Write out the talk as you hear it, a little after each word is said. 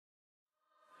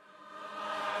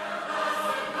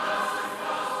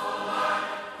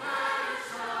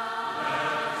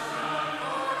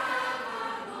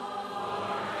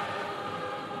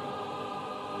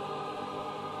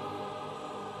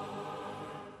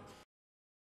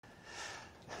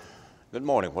Good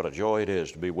morning. What a joy it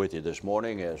is to be with you this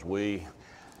morning as we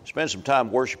spend some time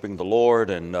worshiping the Lord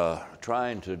and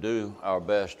trying to do our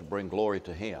best to bring glory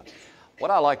to Him.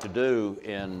 What I like to do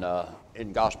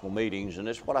in gospel meetings, and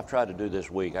it's what I've tried to do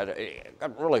this week, I've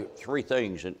got really three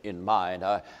things in mind.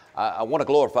 I want to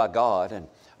glorify God, and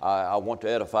I want to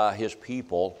edify His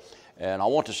people, and I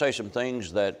want to say some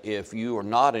things that if you are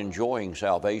not enjoying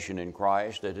salvation in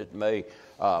Christ, that it may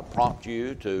prompt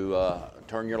you to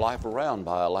turn your life around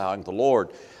by allowing the Lord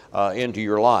into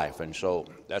your life. And so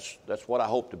that's what I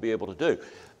hope to be able to do.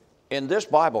 In this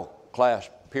Bible class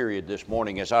period this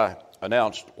morning, as I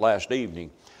announced last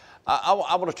evening,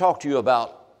 I want to talk to you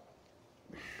about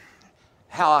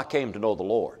how I came to know the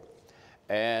Lord.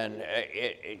 And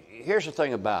here's the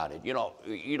thing about it. You know,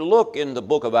 you look in the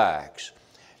book of Acts,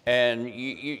 and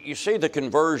you see the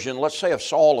conversion, let's say, of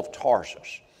Saul of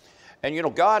Tarsus. And you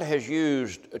know, God has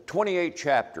used 28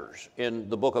 chapters in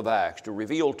the book of Acts to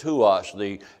reveal to us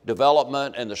the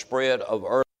development and the spread of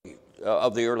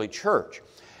the early church.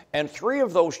 And 3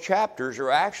 of those chapters are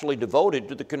actually devoted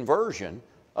to the conversion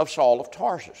of Saul of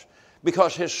Tarsus,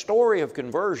 because his story of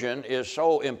conversion is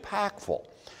so impactful.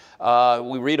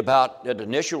 We read about it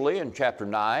initially in chapter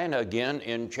 9, again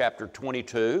in chapter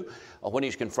 22, when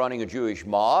he's confronting a Jewish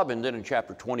mob, and then in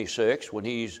chapter 26 when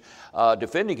he's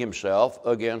defending himself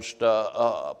against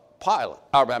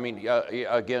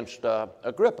against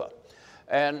Agrippa.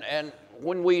 And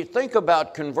when we think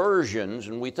about conversions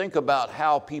and we think about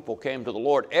how people came to the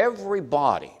Lord,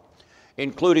 everybody,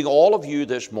 including all of you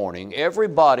this morning,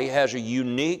 everybody has a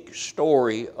unique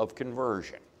story of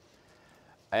conversion.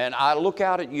 And I look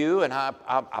out at you and I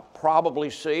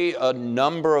probably see a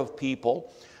number of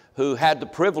people who had the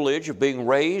privilege of being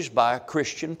raised by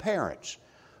Christian parents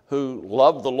who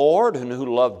loved the Lord and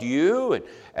who loved you. And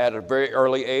at a very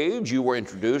early age, you were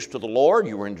introduced to the Lord.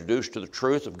 You were introduced to the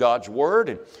truth of God's Word.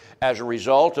 And as a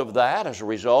result of that, as a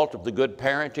result of the good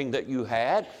parenting that you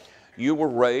had, you were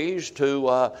raised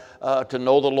to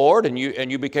know the Lord, and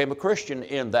you became a Christian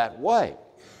in that way.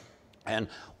 And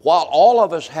while all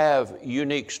of us have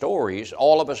unique stories,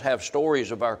 all of us have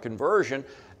stories of our conversion,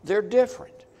 they're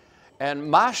different.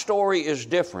 And my story is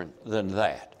different than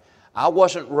that. I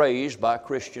wasn't raised by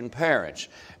Christian parents.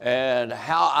 And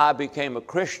how I became a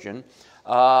Christian,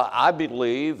 I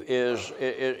believe,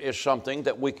 is something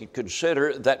that we could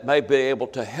consider that may be able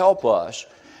to help us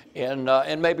in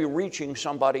maybe reaching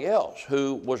somebody else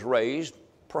who was raised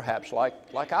perhaps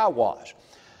like I was.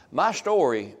 My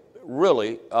story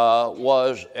really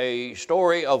was a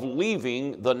story of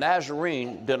leaving the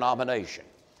Nazarene denomination.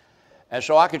 And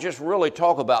so I could just really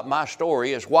talk about my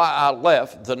story as why I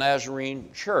left the Nazarene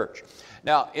church.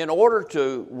 Now, in order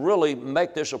to really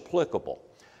make this applicable,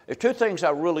 there's 2 things I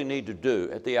really need to do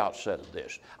at the outset of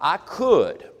this.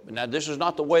 Now this is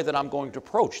not the way that I'm going to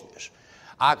approach this.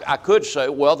 I could say,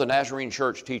 well, the Nazarene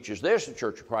church teaches this, the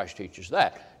Church of Christ teaches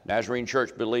that. Nazarene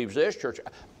church believes this, church.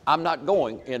 I'm not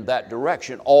going in that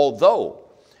direction, although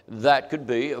that could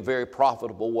be a very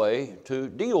profitable way to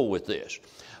deal with this.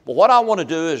 But what I want to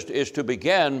do is to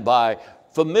begin by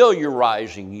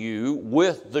familiarizing you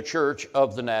with the Church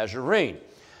of the Nazarene.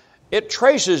 It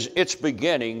traces its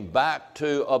beginning back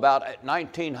to about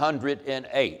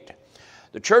 1908.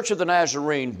 The Church of the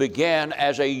Nazarene began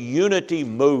as a unity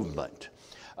movement,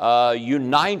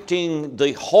 uniting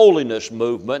the holiness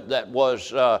movement that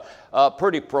was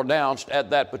pretty pronounced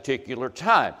at that particular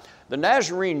time. The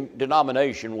Nazarene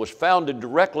denomination was founded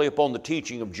directly upon the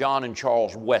teaching of John and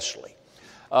Charles Wesley.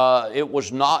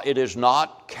 It is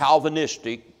not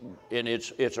Calvinistic in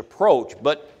its approach,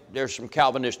 but there's some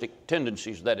Calvinistic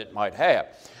tendencies that it might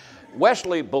have.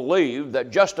 Wesley believed that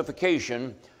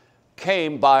justification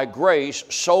came by grace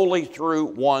solely through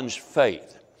one's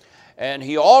faith. And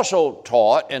he also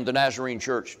taught, and the Nazarene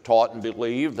church taught and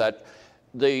believed, that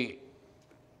the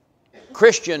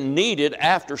Christian needed,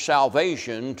 after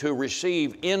salvation, to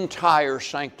receive entire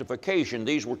sanctification.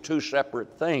 These were 2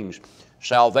 separate things.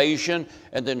 Salvation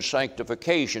and then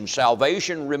sanctification.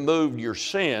 Salvation removed your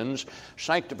sins.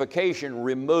 Sanctification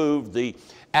removed the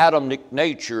Adamic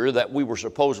nature that we were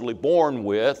supposedly born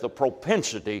with, the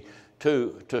propensity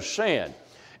to sin.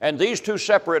 And these 2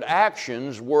 separate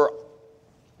actions were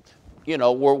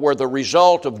the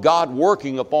result of God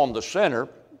working upon the sinner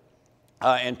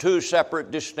and 2 separate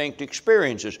distinct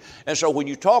experiences. And so when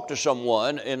you talk to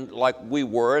someone, like we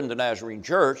were in the Nazarene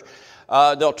church,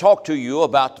 they'll talk to you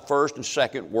about the first and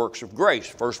second works of grace.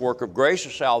 The first work of grace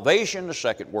is salvation. The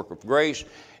second work of grace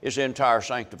is entire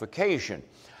sanctification.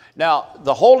 Now,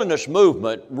 the holiness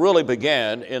movement really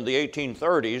began in the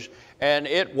 1830s, and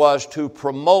it was to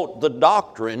promote the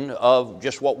doctrine of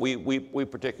just what we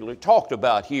particularly talked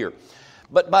about here.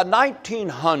 But by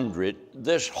 1900,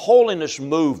 this holiness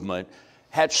movement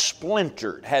had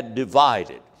splintered, had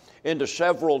divided into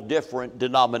several different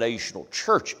denominational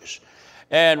churches.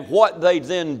 And what they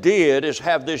then did is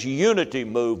have this unity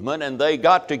movement, and they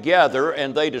got together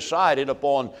and they decided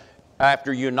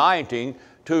after uniting,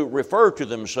 to refer to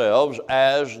themselves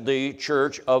as the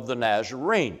Church of the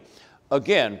Nazarene.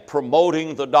 Again,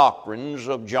 promoting the doctrines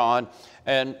of John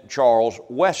and Charles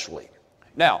Wesley.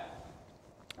 Now,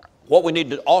 what we need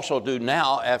to also do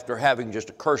now, after having just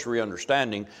a cursory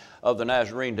understanding of the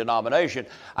Nazarene denomination,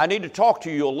 I need to talk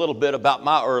to you a little bit about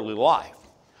my early life.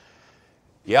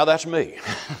 Yeah, that's me.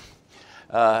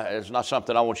 It's not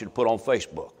something I want you to put on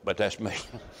Facebook, but that's me.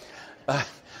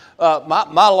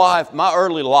 My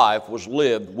early life was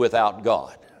lived without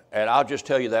God. And I'll just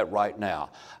tell you that right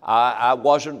now. I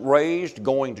wasn't raised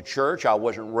going to church. I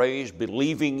wasn't raised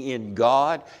believing in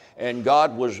God. And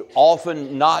God was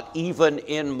often not even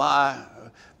in my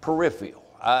peripheral.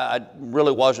 I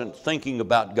really wasn't thinking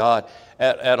about God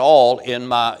at all in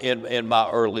my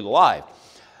early life.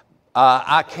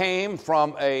 I came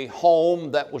from a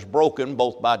home that was broken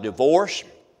both by divorce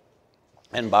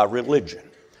and by religion.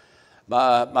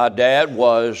 My dad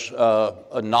was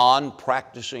a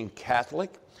non-practicing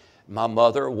Catholic. My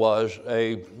mother was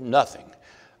a nothing,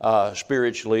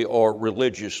 spiritually or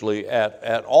religiously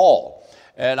at all.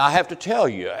 And I have to tell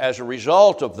you, as a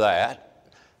result of that,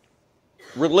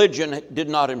 religion did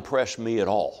not impress me at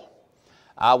all.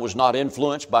 I was not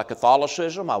influenced by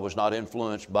Catholicism. I was not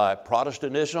influenced by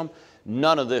Protestantism.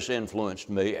 None of this influenced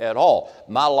me at all.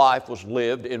 My life was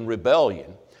lived in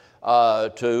rebellion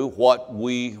to what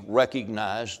we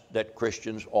recognize that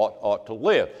Christians ought to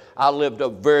live. I lived a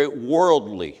very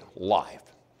worldly life.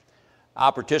 I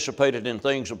participated in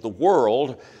things of the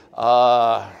world,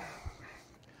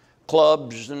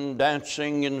 clubs and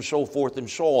dancing and so forth and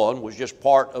so on was just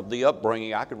part of the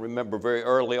upbringing. I can remember very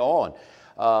early on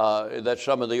that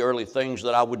some of the early things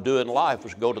that I would do in life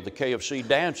was go to the KFC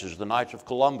dances, the Knights of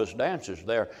Columbus dances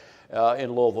there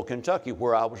in Louisville, Kentucky,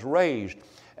 where I was raised.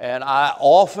 And I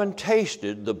often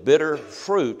tasted the bitter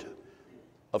fruit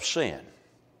of sin.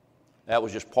 That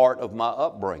was just part of my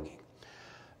upbringing.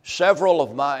 Several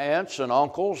of my aunts and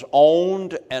uncles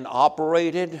owned and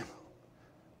operated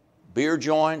beer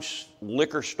joints,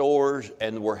 liquor stores,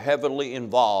 and were heavily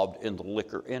involved in the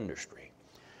liquor industry.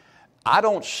 I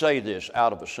don't say this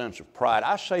out of a sense of pride.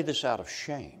 I say this out of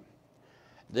shame.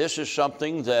 This is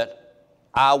something that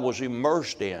I was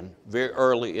immersed in very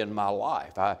early in my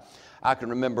life. I can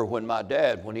remember when my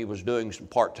dad, when he was doing some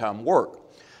part-time work,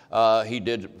 he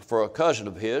did it for a cousin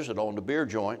of his that owned a beer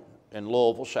joint in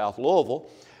Louisville, South Louisville,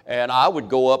 and I would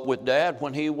go up with Dad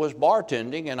when he was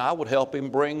bartending, and I would help him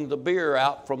bring the beer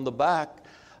out from the back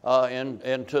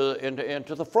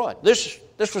into the front. This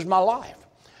was my life.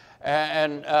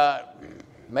 And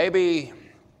maybe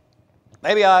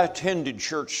I attended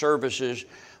church services,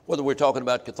 whether we're talking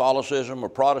about Catholicism or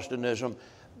Protestantism,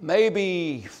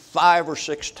 maybe 5 or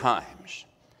 6 times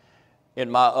in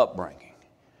my upbringing.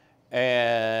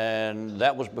 And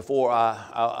that was before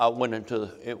I went into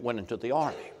the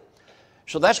Army.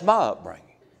 So that's my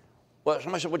upbringing. Well,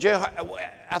 somebody said, well, Jay,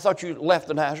 I thought you left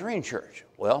the Nazarene church.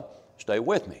 Well, stay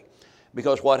with me.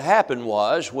 Because what happened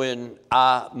was when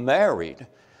I married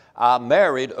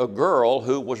a girl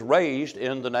who was raised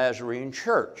in the Nazarene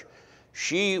church.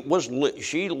 She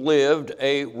lived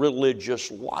a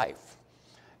religious life.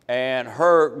 And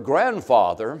her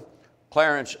grandfather,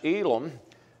 Clarence Elam,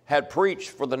 had preached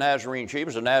for the Nazarene. He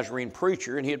was a Nazarene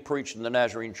preacher, and he had preached in the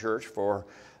Nazarene church for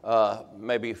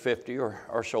maybe 50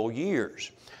 or so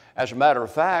years. As a matter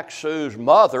of fact, Sue's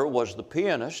mother was the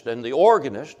pianist and the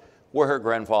organist where her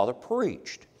grandfather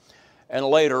preached. And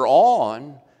later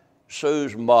on,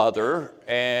 Sue's mother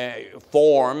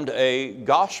formed a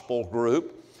gospel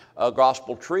group, a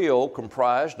gospel trio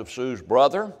comprised of Sue's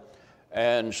brother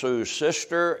and Sue's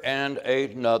sister and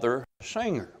another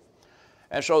singer.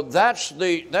 And so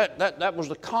that was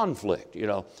the conflict. You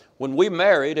know, when we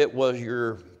married, it was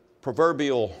your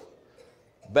proverbial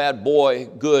bad boy,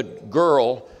 good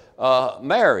girl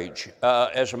marriage.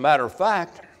 As a matter of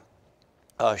fact,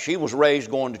 she was raised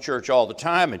going to church all the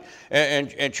time,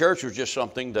 and church was just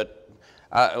something that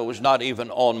was not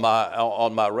even on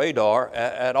my radar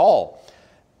at all.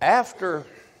 By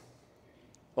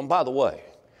the way,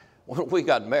 when we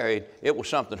got married, it was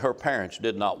something her parents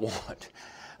did not want.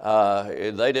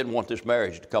 They didn't want this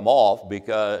marriage to come off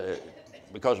because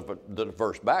of the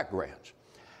diverse backgrounds.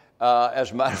 As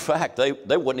a matter of fact, they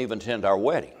wouldn't even attend our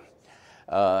wedding.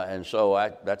 And so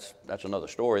that's another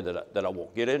story that I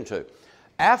won't get into.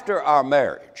 After our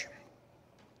marriage,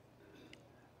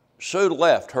 Sue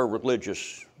left her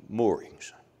religious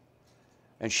moorings.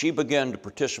 And she began to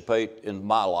participate in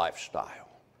my lifestyle.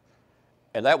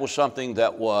 And that was something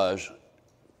that was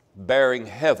bearing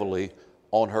heavily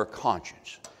on her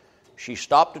conscience. She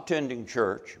stopped attending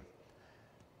church.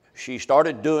 She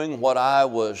started doing what I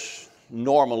was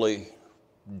normally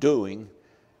doing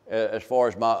as far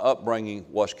as my upbringing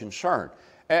was concerned.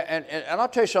 And I'll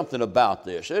tell you something about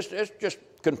this. It just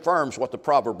confirms what the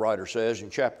proverb writer says in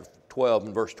chapter 12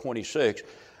 and verse 26,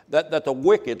 that the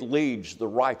wicked leads the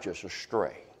righteous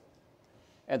astray.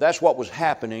 And that's what was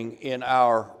happening in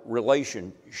our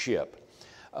relationship.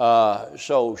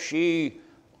 So she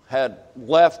had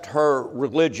left her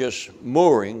religious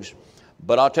moorings,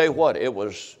 but I'll tell you what, it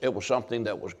was something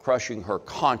that was crushing her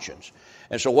conscience.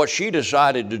 And so what she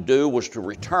decided to do was to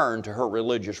return to her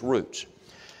religious roots.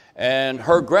 And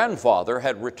her grandfather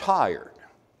had retired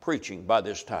preaching by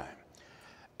this time.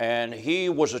 And he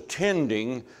was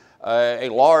attending a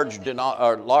large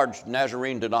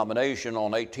Nazarene denomination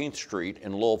on 18th Street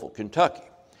in Louisville, Kentucky,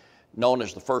 known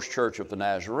as the First Church of the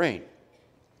Nazarene.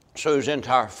 So his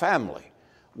entire family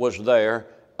was there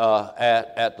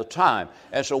at the time.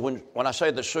 And so when I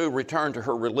say that Sue returned to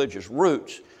her religious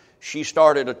roots, she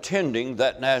started attending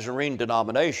that Nazarene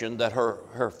denomination that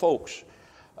her folks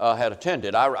had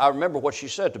attended. I remember what she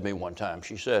said to me one time.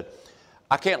 She said,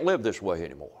 "I can't live this way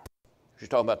anymore." She's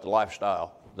talking about the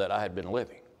lifestyle that I had been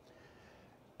living.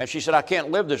 And she said, "I can't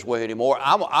live this way anymore.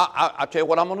 I'll tell you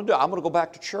what I'm going to do. I'm going to go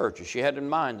back to church." And she had in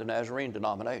mind the Nazarene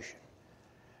denomination.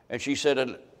 And she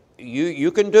said,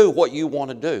 you can do what you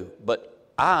want to do, but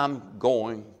I'm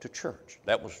going to church.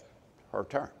 That was her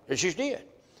term. And she did.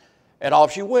 And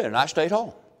off she went, and I stayed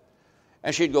home.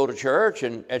 And she'd go to church,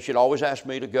 and she'd always ask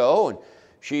me to go, and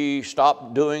she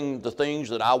stopped doing the things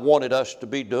that I wanted us to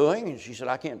be doing, and she said,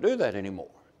 "I can't do that anymore."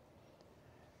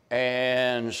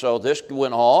 And so this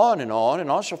went on and on and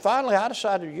on. So finally I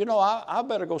decided, I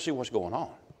better go see what's going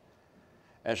on.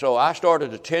 And so I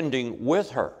started attending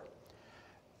with her.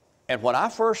 And when I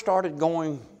first started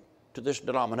going to this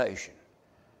denomination,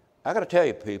 I got to tell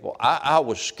you, people, I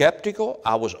was skeptical.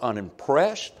 I was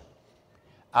unimpressed.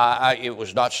 It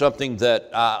was not something that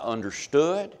I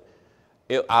understood.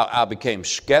 I became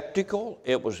skeptical.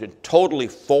 It was totally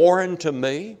foreign to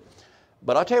me.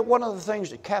 But I'll tell you one of the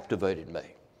things that captivated me.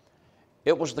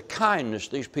 It was the kindness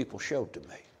these people showed to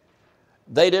me.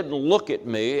 They didn't look at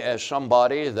me as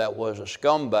somebody that was a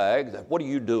scumbag, that "what are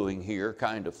you doing here"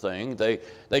 kind of thing.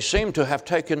 They seemed to have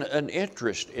taken an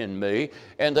interest in me,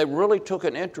 and they really took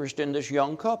an interest in this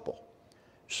young couple,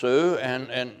 Sue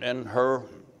and her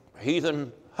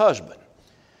heathen husband.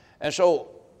 And so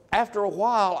after a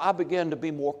while, I began to be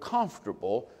more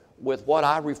comfortable with what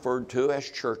I referred to as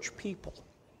church people.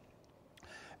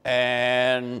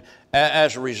 And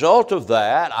as a result of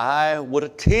that, I would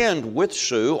attend with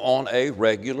Sue on a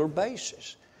regular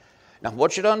basis. Now, I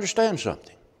want you to understand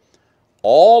something.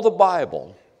 All the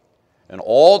Bible and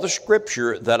all the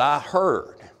scripture that I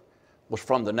heard was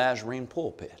from the Nazarene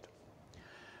pulpit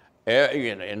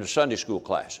in the Sunday school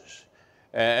classes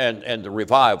and the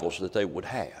revivals that they would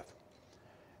have.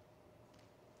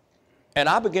 And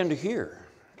I began to hear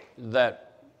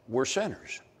that we're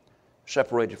sinners,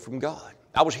 separated from God.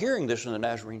 I was hearing this in the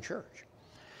Nazarene church.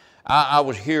 I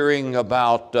was hearing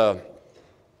about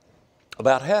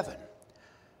heaven,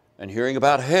 and hearing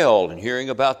about hell, and hearing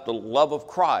about the love of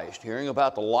Christ, hearing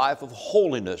about the life of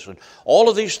holiness, and all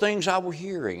of these things I was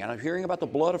hearing. And I'm hearing about the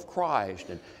blood of Christ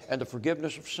and the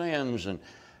forgiveness of sins, and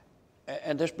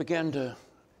this began to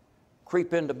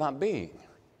creep into my being.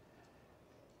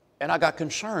 And I got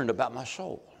concerned about my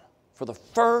soul for the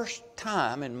first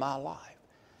time in my life.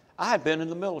 I had been in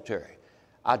the military.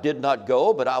 I did not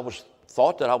go, but I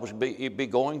thought that I was be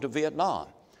going to Vietnam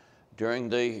during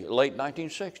the late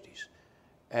 1960s.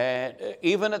 And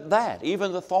even at that,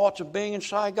 even the thoughts of being in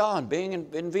Saigon, being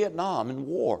in Vietnam in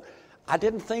war, I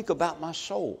didn't think about my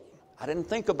soul. I didn't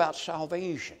think about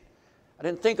salvation. I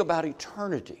didn't think about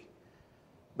eternity.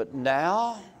 But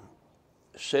now,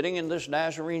 sitting in this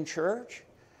Nazarene church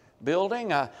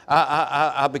building,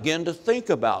 I began to think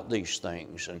about these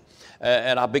things,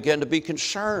 and I began to be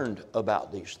concerned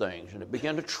about these things, and it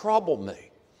began to trouble me.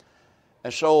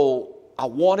 And so I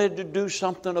wanted to do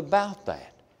something about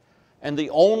that. And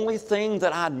the only thing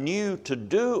that I knew to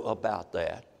do about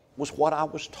that was what I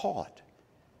was taught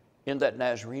in that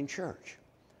Nazarene church.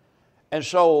 And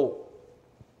so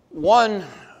one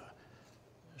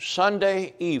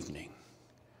Sunday evening,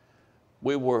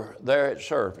 we were there at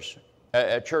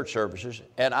church services,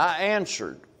 and I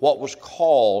answered what was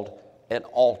called an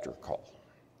altar call.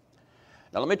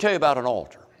 Now let me tell you about an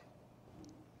altar.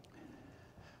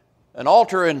 An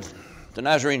altar in the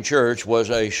Nazarene church was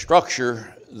a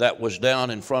structure that was down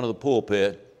in front of the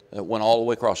pulpit that went all the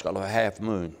way across, got a half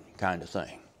moon kind of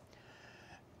thing.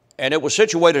 And it was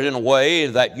situated in a way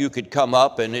that you could come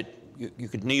up and you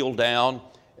could kneel down.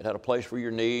 It had a place for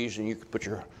your knees, and you could put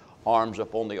your arms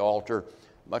up on the altar,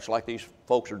 much like these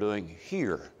folks are doing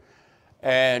here.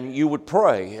 And you would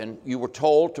pray, and you were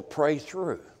told to pray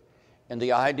through. And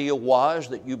the idea was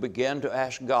that you began to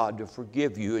ask God to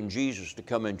forgive you and Jesus to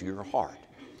come into your heart.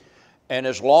 And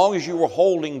as long as you were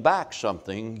holding back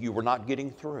something, you were not getting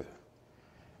through.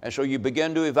 And so you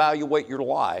begin to evaluate your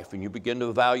life, and you begin to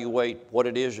evaluate what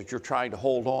it is that you're trying to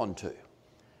hold on to.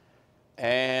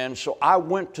 And so I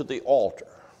went to the altar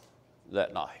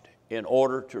that night in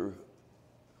order to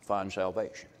find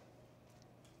salvation.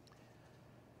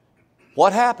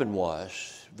 What happened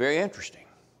was very interesting,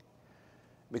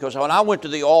 because when I went to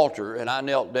the altar and I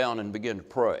knelt down and began to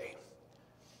pray,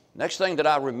 next thing that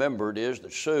I remembered is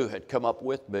that Sue had come up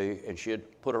with me, and she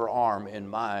had put her arm in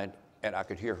mine, and I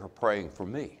could hear her praying for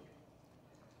me.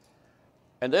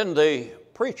 And then the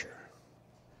preacher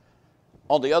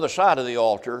on the other side of the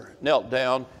altar knelt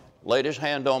down, laid his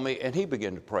hand on me, and he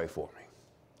began to pray for me.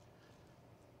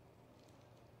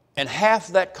 And half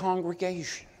that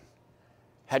congregation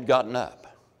had gotten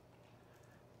up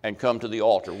and come to the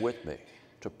altar with me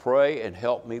to pray and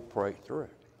help me pray through.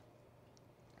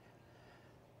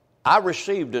 I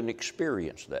received an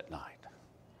experience that night.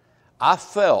 I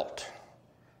felt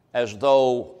as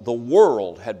though the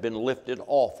world had been lifted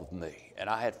off of me, and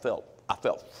I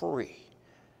felt free,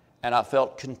 and I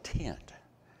felt content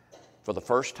for the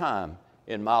first time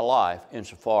in my life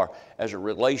insofar as a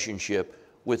relationship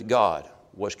with God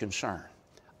was concerned.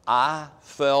 I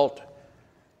felt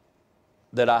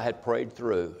that I had prayed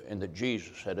through and that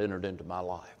Jesus had entered into my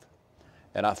life,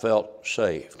 and I felt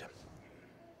saved.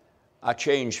 I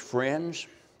changed friends.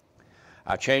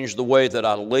 I changed the way that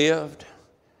I lived.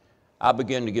 I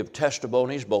began to give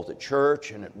testimonies both at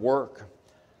church and at work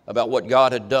about what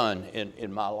God had done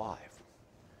in my life.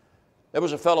 There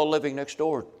was a fellow living next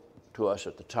door to us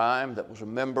at the time that was a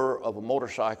member of a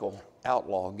motorcycle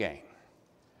outlaw gang.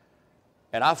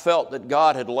 And I felt that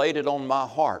God had laid it on my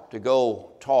heart to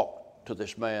go talk to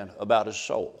this man about his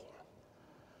soul.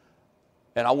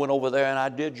 And I went over there and I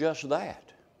did just that.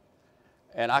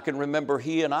 And I can remember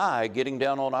he and I getting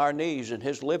down on our knees in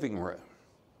his living room,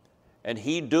 and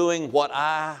he doing what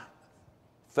I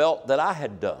felt that I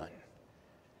had done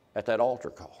at that altar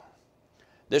call.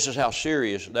 This is how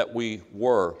serious that we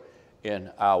were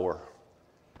in our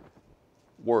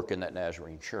work in that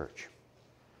Nazarene church.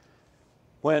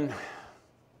 When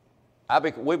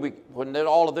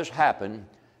all of this happened,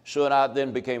 Sue and I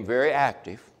then became very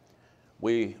active.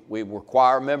 We were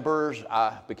choir members.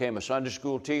 I became a Sunday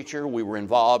school teacher. We were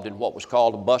involved in what was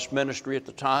called a bus ministry at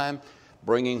the time,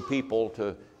 bringing people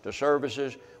to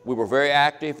services. We were very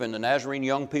active in the Nazarene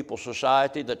Young People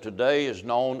Society that today is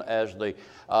known as the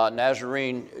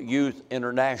Nazarene Youth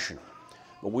International.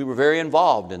 But we were very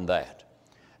involved in that.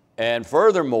 And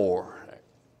furthermore,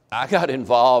 I got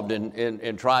involved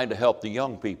in trying to help the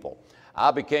young people.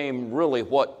 I became really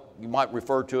what you might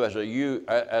refer to as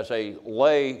a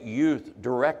lay youth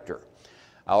director.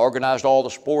 I organized all the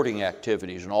sporting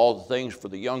activities and all the things for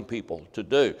the young people to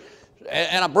do.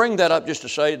 And I bring that up just to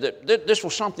say that this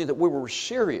was something that we were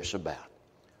serious about.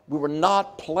 We were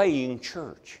not playing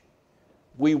church.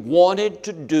 We wanted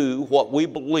to do what we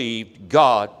believed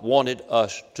God wanted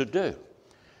us to do.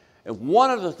 And one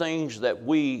of the things that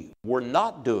we were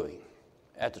not doing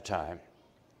at the time,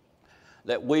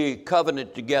 that we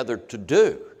covenanted together to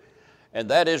do, and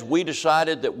that is we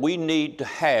decided that we need to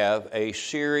have a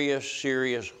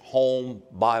serious home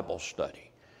Bible study.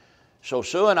 So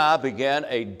Sue and I began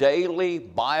a daily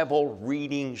Bible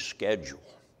reading schedule.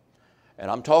 And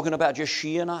I'm talking about just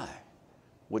she and I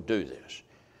would do this.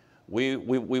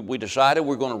 We decided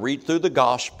we're going to read through the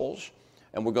Gospels,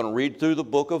 and we're going to read through the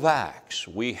book of Acts.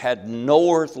 We had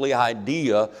no earthly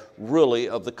idea really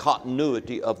of the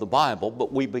continuity of the Bible,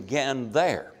 but we began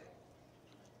there.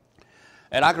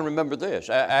 And I can remember this.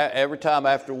 Every time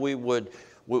after we would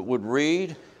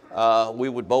read, we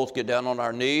would both get down on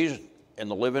our knees in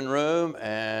the living room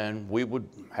and we would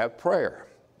have prayer.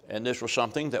 And this was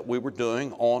something that we were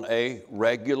doing on a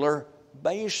regular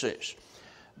basis.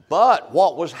 But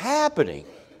what was happening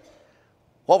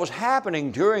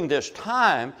during this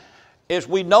time is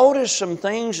we noticed some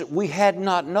things that we had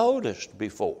not noticed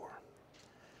before.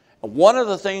 One of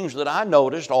the things that I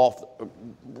noticed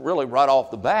right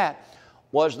off the bat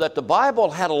was that the Bible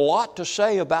had a lot to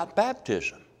say about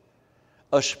baptism,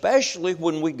 especially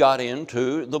when we got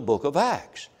into the book of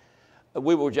Acts.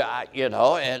 We were,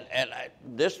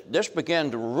 this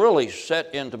began to really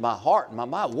set into my heart and my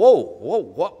mind. Whoa,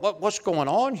 what's going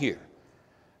on here?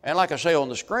 And like I say on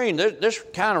the screen, this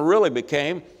kind of really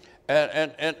became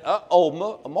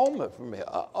a moment for me.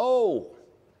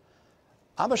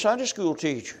 I'm a Sunday school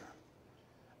teacher.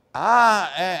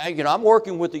 I'm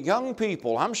working with the young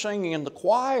people. I'm singing in the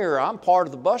choir. I'm part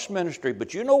of the bus ministry.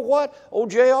 But you know what?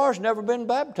 Old JR's never been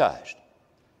baptized.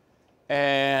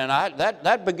 And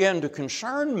that began to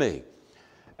concern me.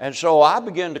 And so I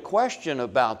began to question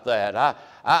about that.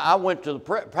 I went to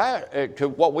to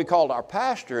what we called our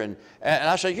pastor, and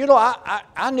I said,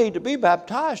 I need to be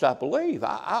baptized, I believe.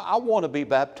 I want to be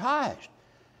baptized.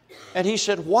 And he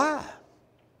said, why?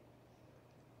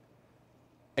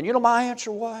 And you know my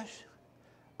answer was?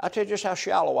 I'll tell you just how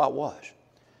shallow I was.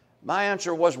 My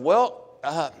answer was,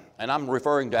 and I'm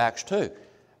referring to Acts 2.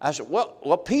 I said,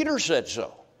 well, Peter said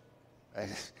so.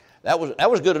 That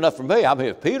was good enough for me. I mean,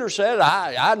 if Peter said it,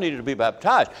 I needed to be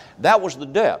baptized. That was the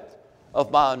depth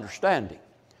of my understanding.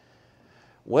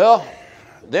 Well,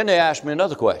 then they asked me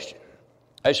another question.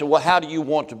 They said, well, how do you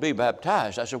want to be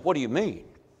baptized? I said, what do you mean?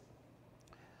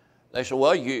 They said,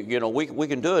 well, we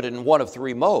can do it in one of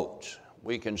three modes.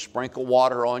 We can sprinkle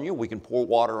water on you, we can pour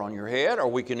water on your head, or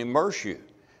we can immerse you.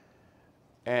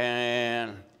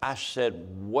 And I said,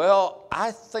 well, I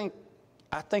think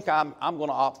I'm going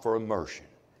to opt for immersion.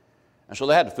 And so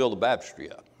they had to fill the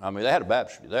baptistry up. I mean, they had a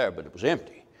baptistry there, but it was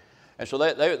empty. And so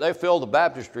they filled the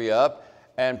baptistry up,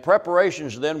 and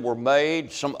preparations then were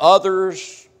made. Some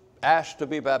others asked to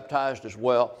be baptized as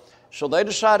well. So they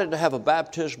decided to have a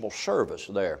baptismal service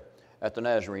there at the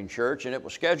Nazarene Church, and it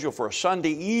was scheduled for a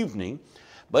Sunday evening,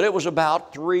 but it was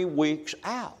about 3 weeks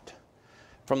out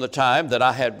from the time that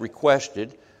I had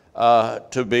requested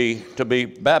to be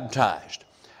baptized.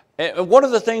 And one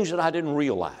of the things that I didn't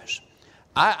realize,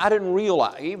 I didn't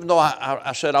realize, even though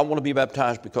I said I want to be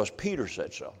baptized because Peter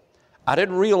said so, I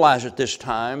didn't realize at this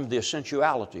time the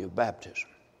essentiality of baptism.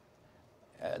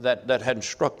 That hadn't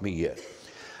struck me yet.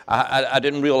 I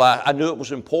didn't realize, I knew it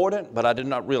was important, but I did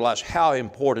not realize how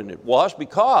important it was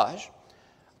because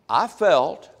I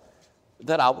felt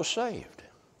that I was saved.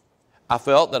 I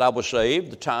felt that I was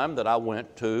saved the time that I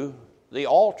went to the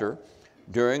altar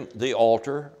during the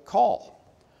altar call.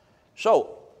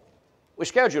 So we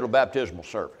scheduled a baptismal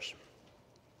service,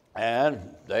 and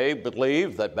they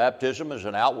believe that baptism is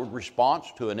an outward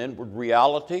response to an inward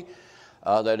reality.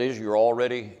 That is, you're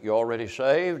already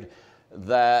saved.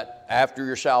 That after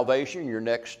your salvation, your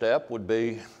next step would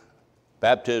be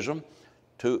baptism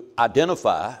to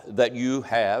identify that you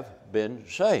have been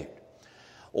saved.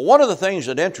 Well, one of the things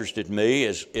that interested me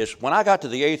is when I got to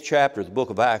the 8th chapter of the book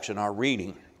of Acts in our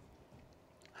reading,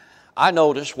 I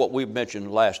noticed what we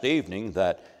mentioned last evening,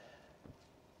 that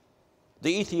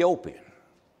the Ethiopian,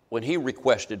 when he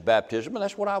requested baptism, and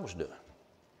that's what I was doing,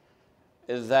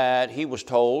 that he was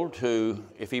told to,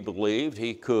 if he believed,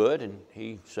 he could, and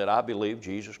he said, I believe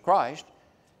Jesus Christ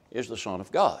is the Son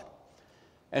of God.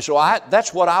 And so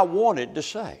that's what I wanted to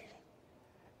say.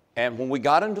 And when we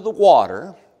got into the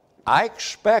water, I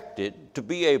expected to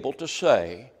be able to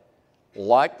say,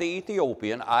 like the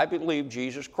Ethiopian, I believe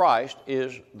Jesus Christ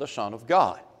is the Son of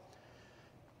God.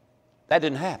 That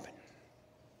didn't happen.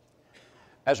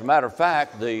 As a matter of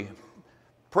fact, the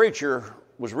preacher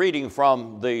was reading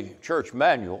from the church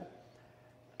manual,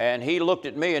 and he looked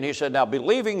at me and he said, now,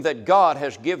 believing that God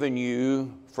has given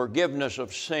you forgiveness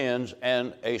of sins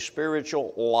and a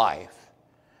spiritual life.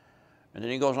 And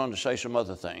then he goes on to say some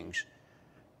other things.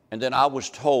 And then I was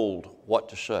told what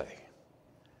to say.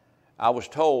 I was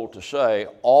told to say,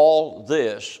 all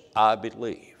this I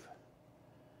believe.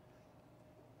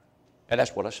 And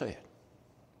that's what I said.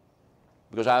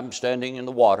 Because I'm standing in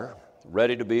the water,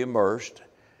 ready to be immersed,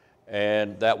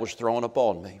 and that was thrown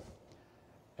upon me.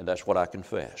 And that's what I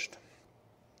confessed.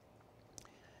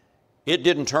 It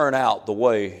didn't turn out the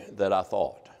way that I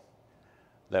thought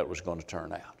that it was going to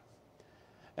turn out.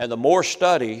 And the more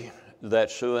study that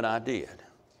Sue and I did,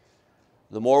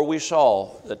 the more we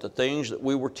saw that the things that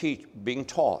we were being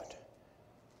taught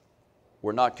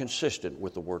were not consistent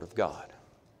with the Word of God.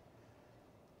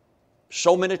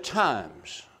 So many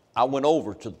times I went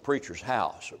over to the preacher's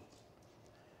house,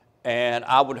 and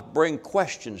I would bring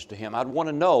questions to him. I'd want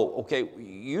to know, okay,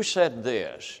 you said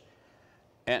this,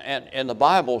 and the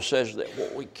Bible says that.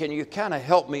 Well, can you kind of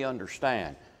help me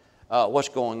understand what's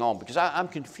going on? Because I'm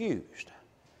confused.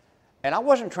 And I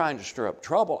wasn't trying to stir up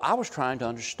trouble. I was trying to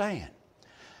understand.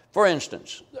 For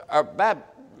instance,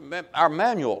 our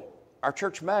manual, our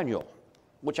church manual,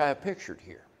 which I have pictured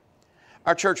here,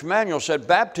 our church manual said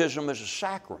baptism is a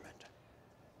sacrament,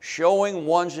 showing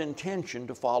one's intention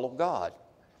to follow God.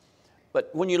 But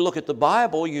when you look at the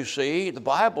Bible, you see the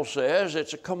Bible says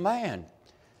it's a command.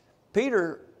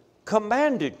 Peter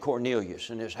commanded Cornelius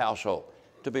and his household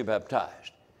to be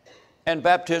baptized. And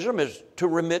baptism is to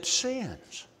remit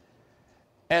sins.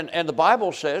 And the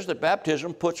Bible says that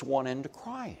baptism puts one into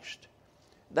Christ.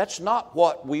 That's not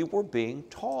what we were being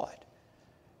taught.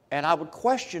 And I would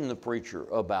question the preacher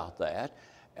about that.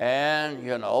 And,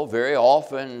 you know, very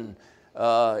often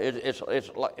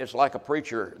it's like a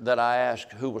preacher that I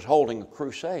asked who was holding a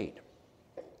crusade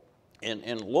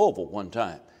in Louisville one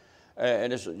time.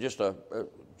 And it's just a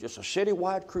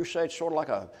citywide crusade, sort of like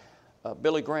a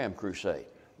Billy Graham crusade.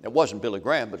 It wasn't Billy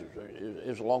Graham, but it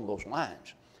was along those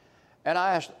lines. And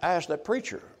I asked that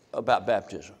preacher about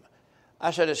baptism. I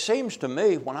said, it seems to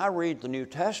me when I read the New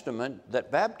Testament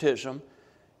that baptism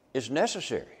is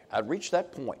necessary. I'd reached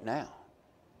that point now.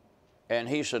 And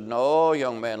he said, no,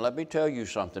 young man, let me tell you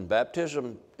something.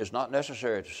 Baptism is not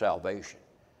necessary to salvation.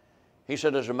 He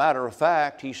said, as a matter of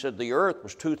fact, he said the earth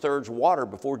was 2/3 water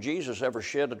before Jesus ever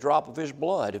shed a drop of his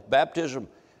blood. If baptism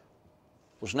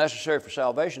was necessary for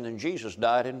salvation, then Jesus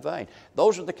died in vain.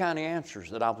 Those are the kind of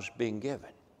answers that I was being given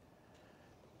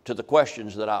to the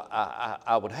questions that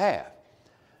I would have.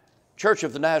 Church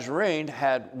of the Nazarene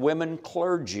had women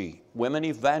clergy, women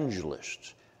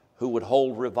evangelists who would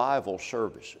hold revival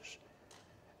services.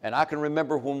 And I can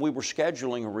remember when we were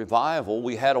scheduling a revival,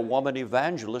 we had a woman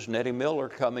evangelist, Nettie Miller,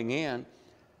 coming in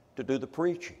to do the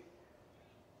preaching.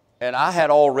 And I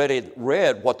had already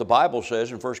read what the Bible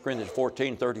says in 1 Corinthians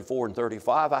 14, 34 and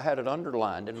 35. I had it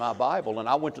underlined in my Bible. And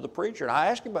I went to the preacher and I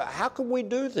asked him, how can we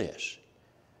do this?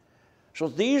 So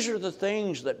these are the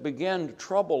things that began to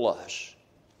trouble us.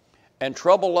 And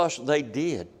trouble us they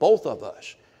did. Both of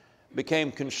us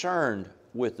became concerned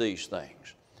with these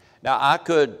things. Now, I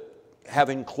could have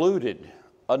included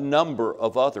a number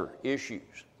of other issues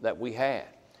that we had.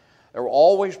 There were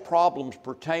always problems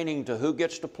pertaining to who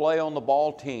gets to play on the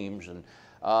ball teams and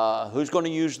who's going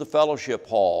to use the fellowship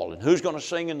hall and who's going to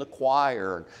sing in the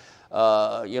choir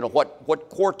and what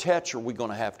quartets are we going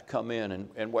to have to come in.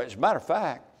 And as a matter of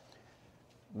fact,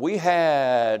 we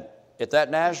had, at that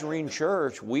Nazarene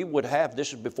church, we would have,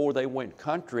 this is before they went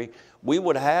country, we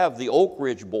would have the Oak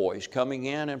Ridge boys coming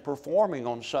in and performing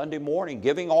on Sunday morning,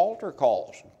 giving altar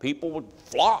calls. People would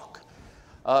flock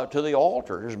to the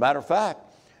altar. As a matter of fact,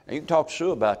 and you can talk to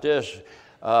Sue about this,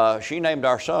 she named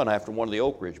our son after one of the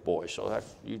Oak Ridge boys. So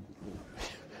that's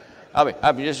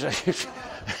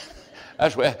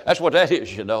what that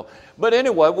is, you know. But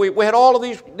anyway, we had all of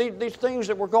these things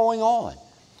that were going on.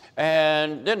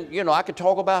 And then, you know, I could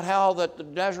talk about how that the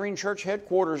Nazarene Church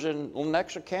headquarters in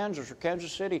Lenexa, Kansas, or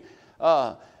Kansas City,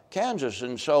 Kansas.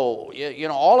 And so, you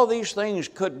know, all of these things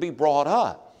could be brought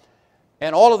up.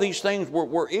 And all of these things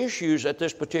were issues at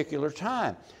this particular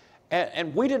time.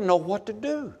 And we didn't know what to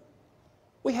do.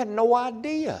 We had no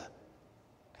idea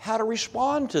how to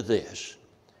respond to this.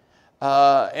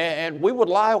 And we would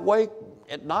lie awake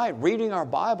at night reading our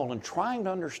Bible and trying to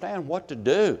understand what to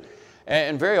do.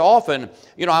 And very often,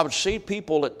 you know, I would see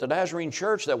people at the Nazarene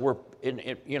church that were,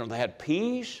 they had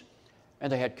peace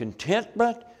and they had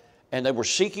contentment and they were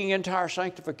seeking entire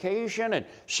sanctification. And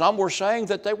some were saying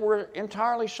that they were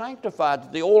entirely sanctified,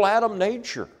 that the old Adam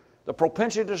nature, the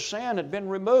propensity to sin had been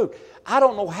removed. I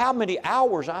don't know how many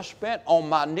hours I spent on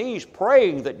my knees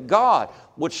praying that God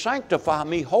would sanctify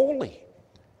me wholly.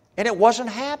 And it wasn't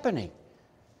happening.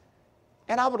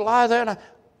 And I would lie there and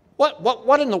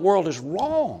what in the world is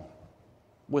wrong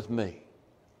with me?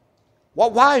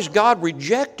 Why is God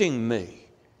rejecting me?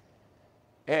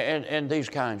 And these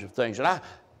kinds of things. And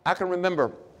I can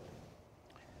remember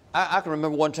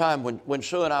one time when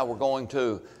Sue and I were going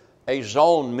to a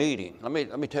zone meeting. Let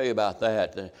me tell you about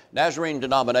that. The Nazarene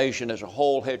denomination as a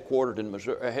whole headquartered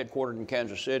in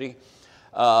Kansas City.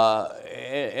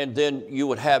 And then you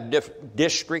would have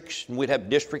districts, and we'd have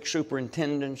district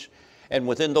superintendents. And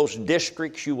within those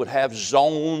districts, you would have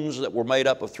zones that were made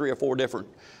up of 3 or 4 different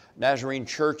Nazarene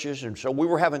churches. And so we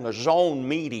were having a zone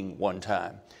meeting one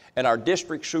time, and our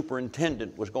district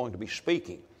superintendent was going to be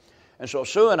speaking. And so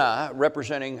Sue and I,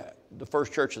 representing the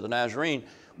First Church of the Nazarene,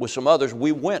 with some others,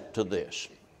 we went to this.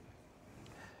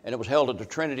 And it was held at the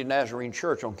Trinity Nazarene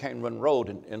Church on Cane Run Road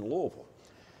in Louisville.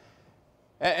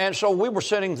 And so we were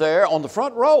sitting there on the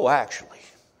front row, actually.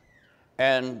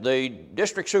 And the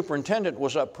district superintendent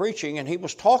was up preaching, and he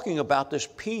was talking about this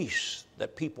peace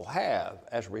that people have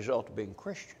as a result of being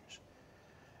Christians.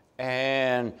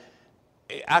 And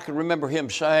I can remember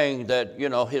him saying that, you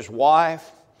know, his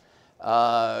wife,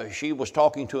 she was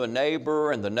talking to a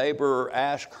neighbor, and the neighbor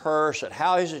asked her, said,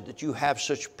 how is it that you have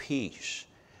such peace?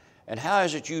 And how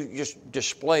is it you just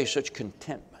display such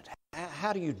contentment?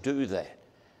 How do you do that?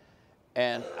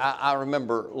 And I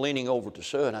remember leaning over to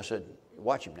Sue and I said,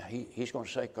 watch him now. He's going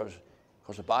to say,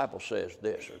 because the Bible says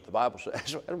this, or the Bible says,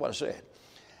 that's what I said.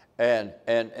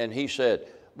 And he said,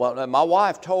 well, my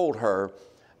wife told her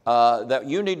that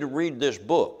you need to read this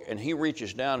book. And he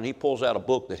reaches down and he pulls out a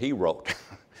book that he wrote.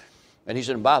 And he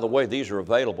said, and by the way, these are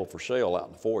available for sale out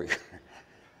in the foyer.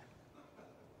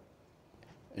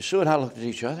 And Sue and I looked at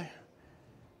each other.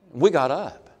 We got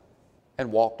up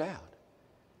and walked out.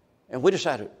 And we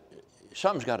decided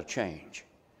something's got to change.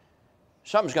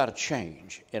 Something's got to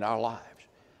change in our lives.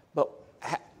 But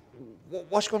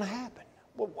what's going to happen?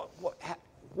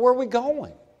 Where are we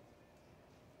going?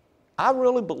 I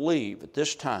really believe at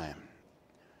this time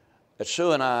that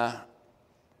Sue and I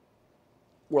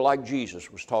were like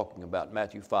Jesus was talking about in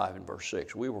Matthew 5 and verse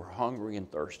 6. We were hungry and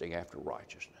thirsting after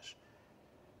righteousness.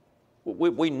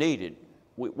 We needed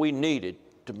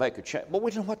to make a change, but we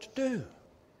didn't know what to do.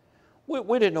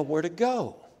 We didn't know where to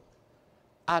go.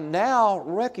 I now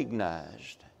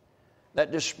recognized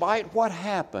that despite what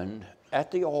happened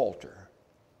at the altar,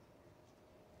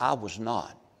 I was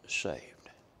not saved.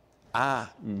 I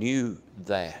knew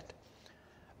that.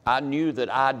 I knew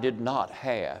that I did not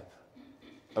have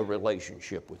a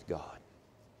relationship with God.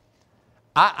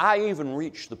 I even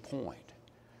reached the point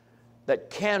that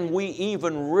can we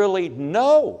even really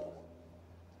know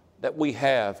that we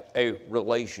have a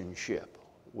relationship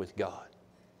with God?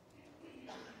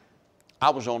 I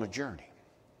was on a journey.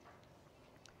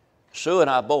 Sue and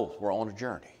I both were on a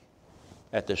journey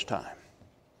at this time.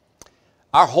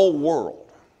 Our whole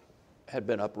world had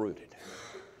been uprooted,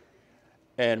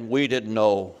 and we didn't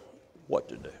know what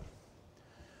to do.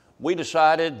 We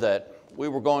decided that we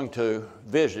were going to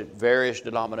visit various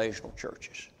denominational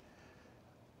churches,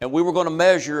 and we were going to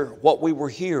measure what we were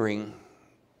hearing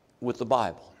with the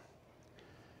Bible.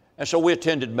 And so we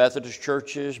attended Methodist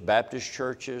churches, Baptist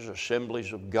churches,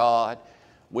 Assemblies of God.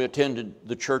 We attended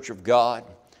the Church of God.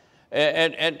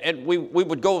 And we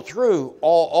would go through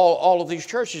all of these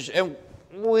churches, and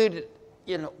we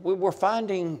were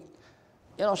finding,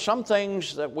 some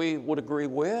things that we would agree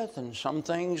with and some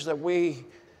things that we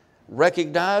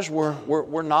recognized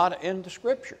were not in the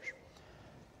Scriptures.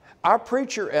 Our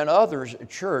preacher and others at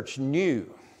church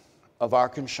knew of our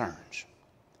concerns.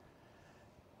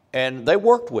 And they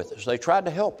worked with us. They tried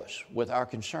to help us with our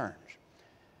concerns.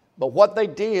 But what they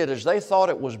did is they thought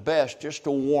it was best just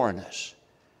to warn us.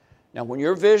 Now, when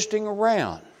you're visiting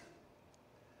around,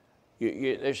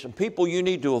 there's some people you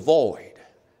need to avoid.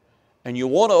 And you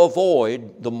want to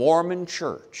avoid the Mormon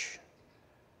church.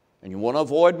 And you want to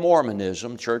avoid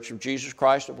Mormonism, Church of Jesus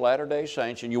Christ of Latter-day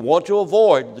Saints. And you want to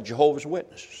avoid the Jehovah's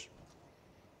Witnesses.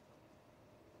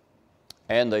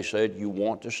 And they said you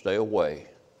want to stay away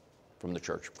from the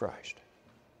Church of Christ.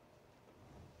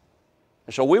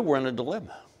 And so we were in a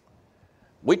dilemma.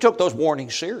 We took those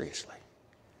warnings seriously.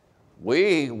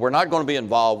 We were not going to be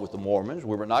involved with the Mormons.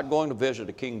 We were not going to visit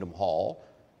a Kingdom Hall.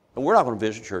 And we're not going to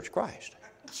visit Church of Christ.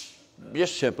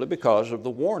 Just simply because of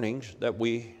the warnings that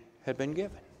we had been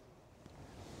given.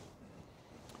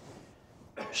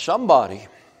 Somebody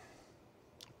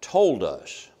told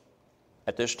us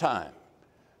at this time,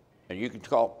 and you can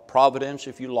call providence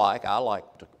if you like. I like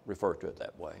to refer to it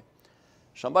that way.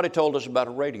 Somebody told us about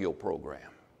a radio program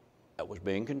that was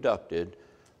being conducted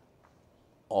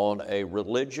on a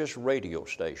religious radio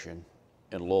station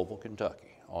in Louisville,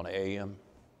 Kentucky, on an AM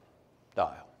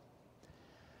dial.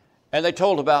 And they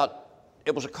told about,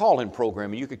 it was a call-in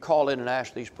program, and you could call in and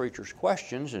ask these preachers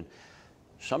questions, and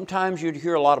sometimes you'd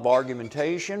hear a lot of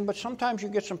argumentation, but sometimes you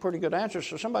get some pretty good answers.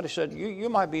 So somebody said, you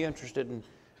might be interested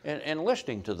in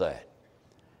listening to that.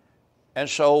 And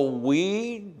so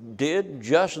we did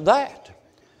just that.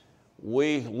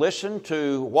 We listened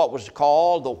to what was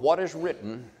called the What Is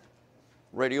Written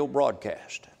radio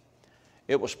broadcast.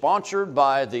 It was sponsored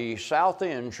by the South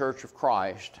End Church of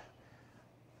Christ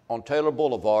on Taylor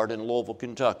Boulevard in Louisville,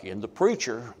 Kentucky. And the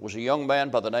preacher was a young man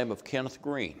by the name of Kenneth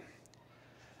Green.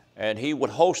 And he would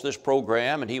host this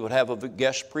program, and he would have a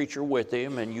guest preacher with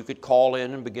him, and you could call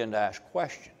in and begin to ask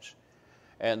questions.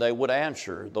 And they would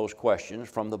answer those questions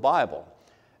from the Bible.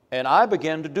 And I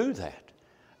began to do that.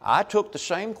 I took the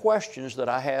same questions that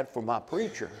I had for my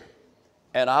preacher,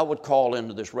 and I would call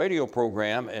into this radio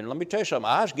program, and let me tell you something,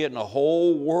 I was getting a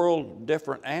whole world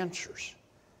different answers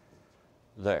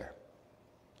there.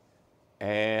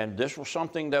 And this was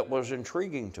something that was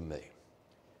intriguing to me.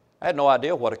 I had no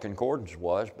idea what a concordance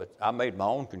was, but I made my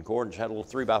own concordance. Had little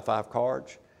 3x5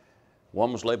 cards.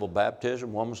 One was labeled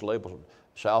baptism, one was labeled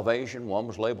salvation, one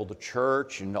was labeled the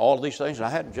church, and all of these things. And I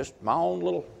had just my own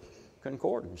little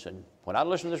concordance. And when I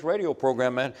listened to this radio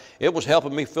program, man, it was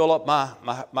helping me fill up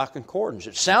my concordance.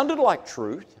 It sounded like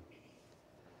truth.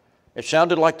 It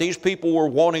sounded like these people were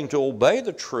wanting to obey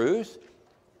the truth,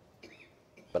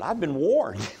 but I've been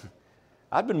warned.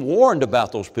 I've been warned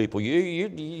about those people.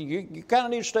 You kind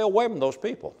of need to stay away from those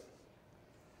people.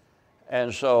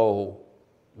 And so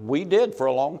we did for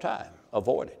a long time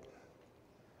avoid it.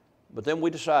 But then we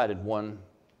decided one,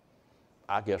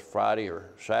 I guess Friday or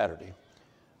Saturday,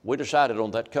 we decided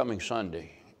on that coming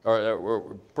Sunday,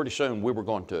 or pretty soon we were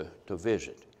going to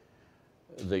visit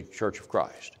the Church of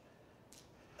Christ.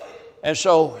 And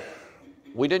so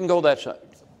we didn't go that Sunday.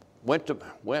 Went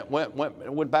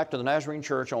back to the Nazarene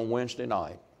Church on Wednesday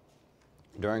night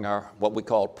during our what we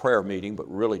called prayer meeting,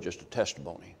 but really just a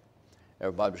testimony.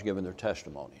 Everybody was giving their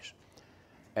testimonies.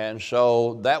 And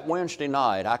so that Wednesday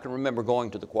night, I can remember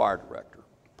going to the choir director,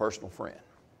 personal friend.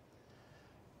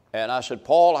 And I said,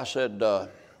 Paul, I said,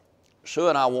 Sue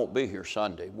and I won't be here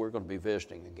Sunday. We're going to be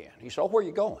visiting again. He said, oh, where are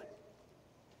you going?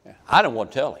 I didn't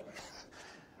want to tell him.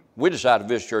 We decided to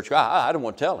visit church. I didn't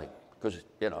want to tell him because,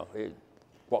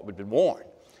 what we'd been warned.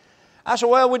 I said,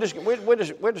 well, we're just going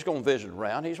to visit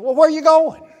around. He said, well, where are you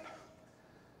going?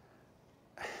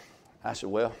 I said,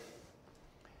 well,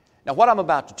 now what I'm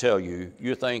about to tell you,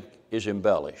 you think is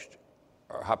embellished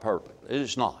or hyperbole. It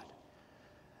is not.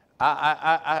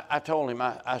 I told him,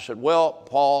 I said, well,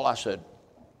 Paul, I said,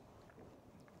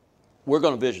 we're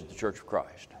going to visit the Church of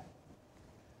Christ.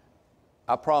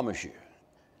 I promise you.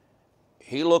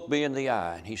 He looked me in the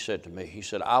eye and he said to me, he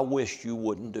said, I wish you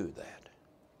wouldn't do that.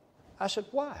 I said,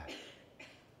 why?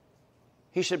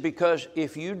 He said, because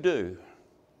if you do,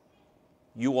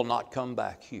 you will not come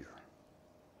back here.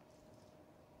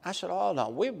 I said, oh, no,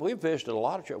 we visited a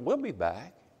lot of churches. We'll be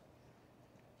back.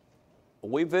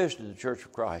 We visited the Church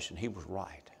of Christ, and he was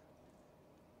right.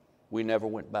 We never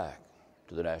went back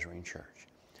to the Nazarene Church.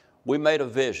 We made a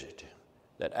visit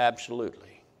that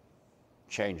absolutely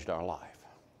changed our life.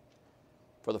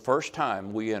 For the first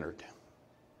time, we entered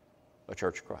a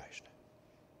Church of Christ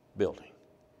building.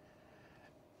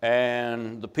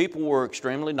 And the people were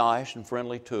extremely nice and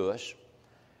friendly to us.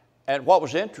 And what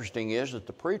was interesting is that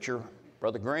the preacher,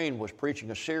 Brother Green, was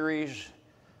preaching a series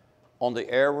on the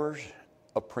errors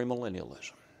of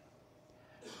premillennialism.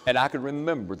 And I can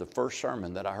remember the first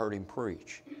sermon that I heard him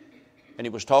preach. And he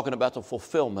was talking about the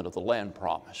fulfillment of the land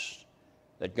promise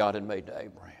that God had made to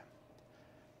Abraham.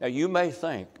 Now you may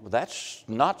think, well, that's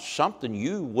not something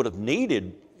you would have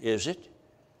needed, is it?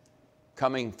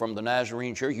 Coming from the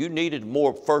Nazarene Church, you needed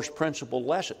more first principle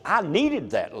lesson. I needed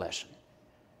that lesson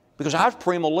because I was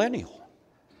premillennial.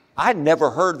 I'd never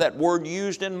heard that word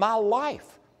used in my life.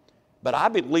 But I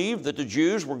believed that the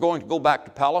Jews were going to go back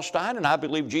to Palestine, and I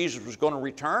believed Jesus was going to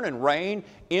return and reign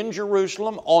in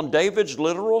Jerusalem on David's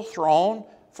literal throne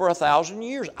for 1,000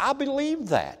 years. I believed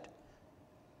that,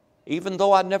 even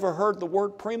though I'd never heard the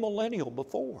word premillennial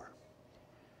before.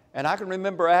 And I can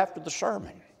remember after the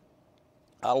sermon,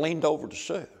 I leaned over to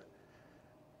Sue,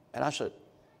 and I said,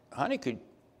 honey, could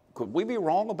we be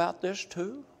wrong about this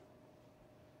too?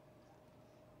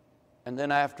 And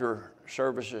then after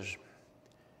services,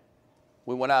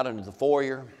 we went out into the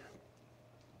foyer,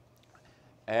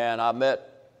 and I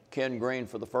met Ken Green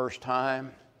for the first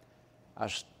time. I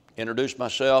introduced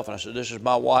myself, and I said, this is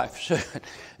my wife.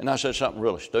 And I said something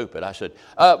really stupid. I said,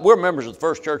 we're members of the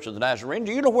First Church of the Nazarene.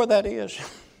 Do you know where that is?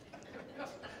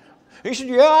 He said,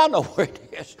 yeah, I know where it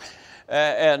is.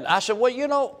 And I said,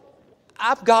 well,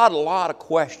 I've got a lot of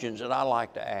questions that I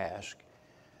like to ask.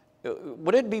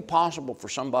 Would it be possible for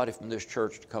somebody from this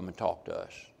church to come and talk to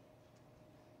us?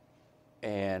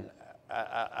 And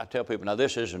I tell people, now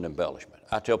this is an embellishment.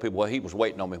 I tell people, well, he was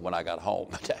waiting on me when I got home.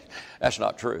 That's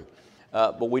not true.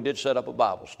 But we did set up a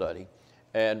Bible study,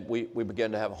 and we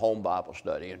began to have a home Bible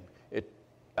study. And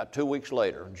about 2 weeks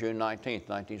later, June 19th,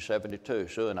 1972,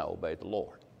 Sue and I obeyed the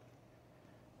Lord.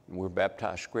 And we were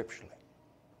baptized scripturally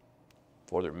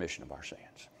for the remission of our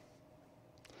sins.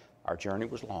 Our journey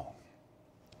was long.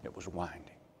 It was winding.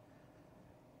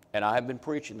 And I have been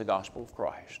preaching the gospel of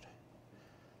Christ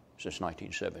since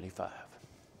 1975.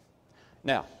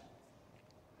 Now,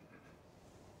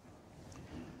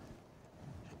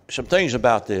 some things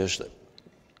about this that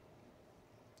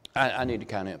I need to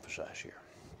kind of emphasize here.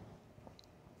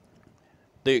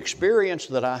 The experience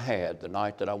that I had the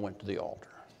night that I went to the altar,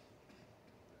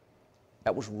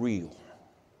 that was real.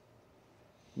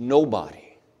 Nobody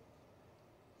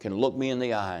can look me in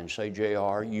the eye and say,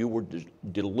 JR, you were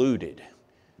deluded.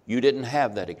 You didn't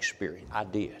have that experience. I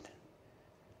did.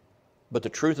 But the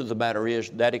truth of the matter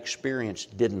is that experience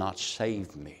did not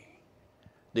save me.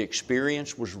 The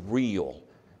experience was real,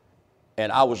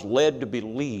 and I was led to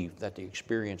believe that the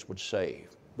experience would save,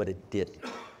 but it didn't.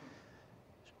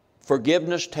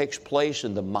 Forgiveness takes place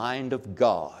in the mind of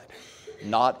God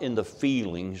not in the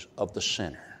feelings of the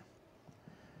sinner.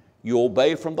 You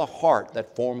obey from the heart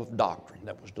that form of doctrine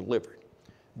that was delivered,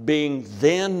 being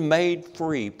then made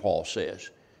free, Paul says,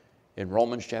 in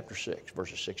Romans chapter 6,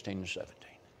 verses 16 and 17.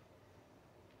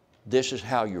 This is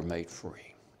how you're made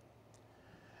free.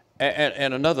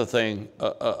 And another thing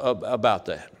about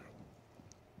that,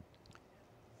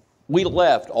 we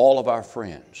left all of our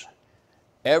friends.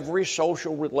 Every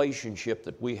social relationship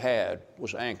that we had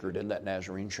was anchored in that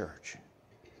Nazarene church.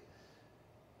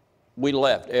 We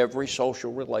left every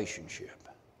social relationship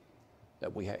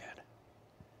that we had.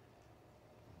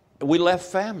 We left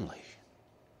family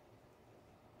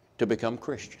to become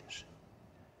Christians.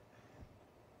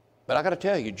 But I got to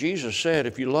tell you, Jesus said,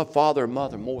 if you love father and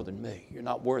mother more than me, you're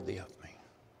not worthy of me.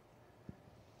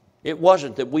 It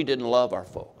wasn't that we didn't love our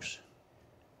folks.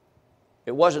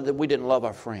 It wasn't that we didn't love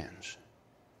our friends.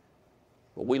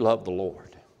 But we love the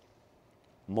Lord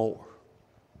more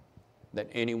than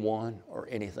anyone or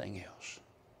anything else.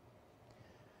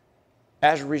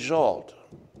 As a result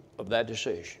of that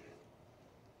decision,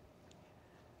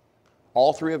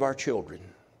 all 3 of our children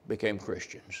became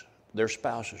Christians. Their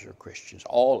spouses are Christians.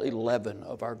 All 11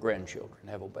 of our grandchildren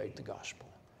have obeyed the gospel.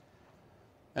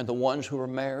 And the ones who are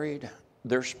married,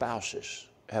 their spouses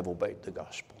have obeyed the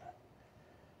gospel.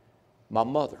 My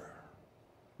mother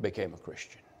became a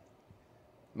Christian.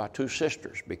 My 2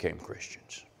 sisters became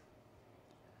Christians.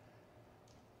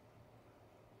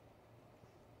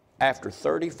 After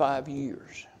 35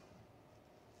 years,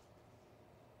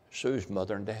 Sue's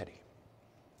mother and daddy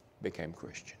became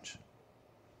Christians.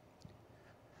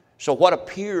 So what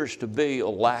appears to be a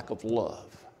lack of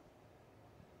love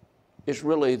is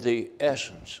really the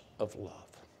essence of love.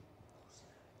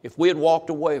 If we had walked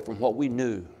away from what we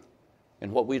knew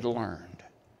and what we'd learned,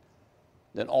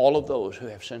 then all of those who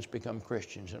have since become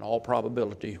Christians in all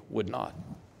probability would not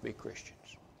be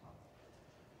Christians.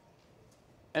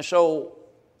 And so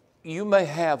you may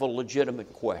have a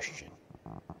legitimate question.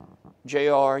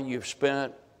 J.R., you've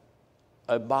spent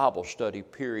a Bible study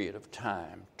period of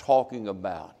time talking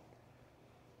about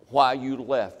why you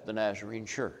left the Nazarene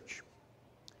church.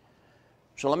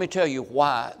 So let me tell you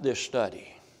why this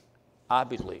study, I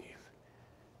believe,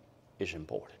 is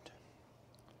important.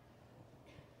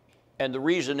 And the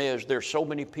reason is there's so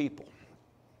many people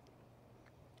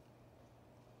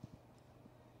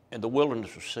in the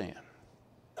wilderness of sin,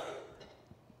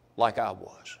 like I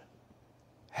was,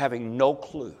 having no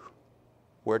clue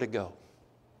where to go,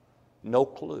 no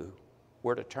clue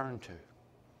where to turn to,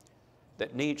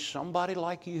 that needs somebody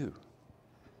like you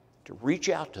to reach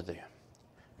out to them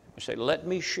and say, let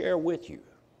me share with you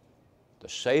the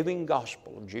saving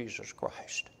gospel of Jesus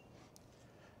Christ.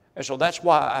 And so that's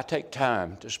why I take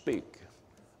time to speak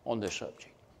on this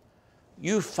subject.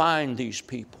 You find these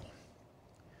people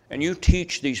and you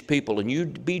teach these people and you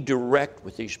be direct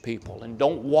with these people and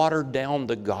don't water down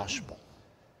the gospel.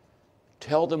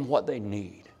 Tell them what they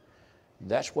need.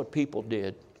 That's what people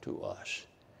did to us.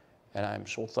 And I'm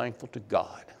so thankful to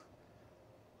God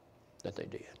that they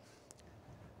did.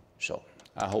 So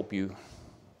I hope you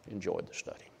enjoyed the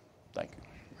study. Thank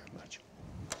you very much.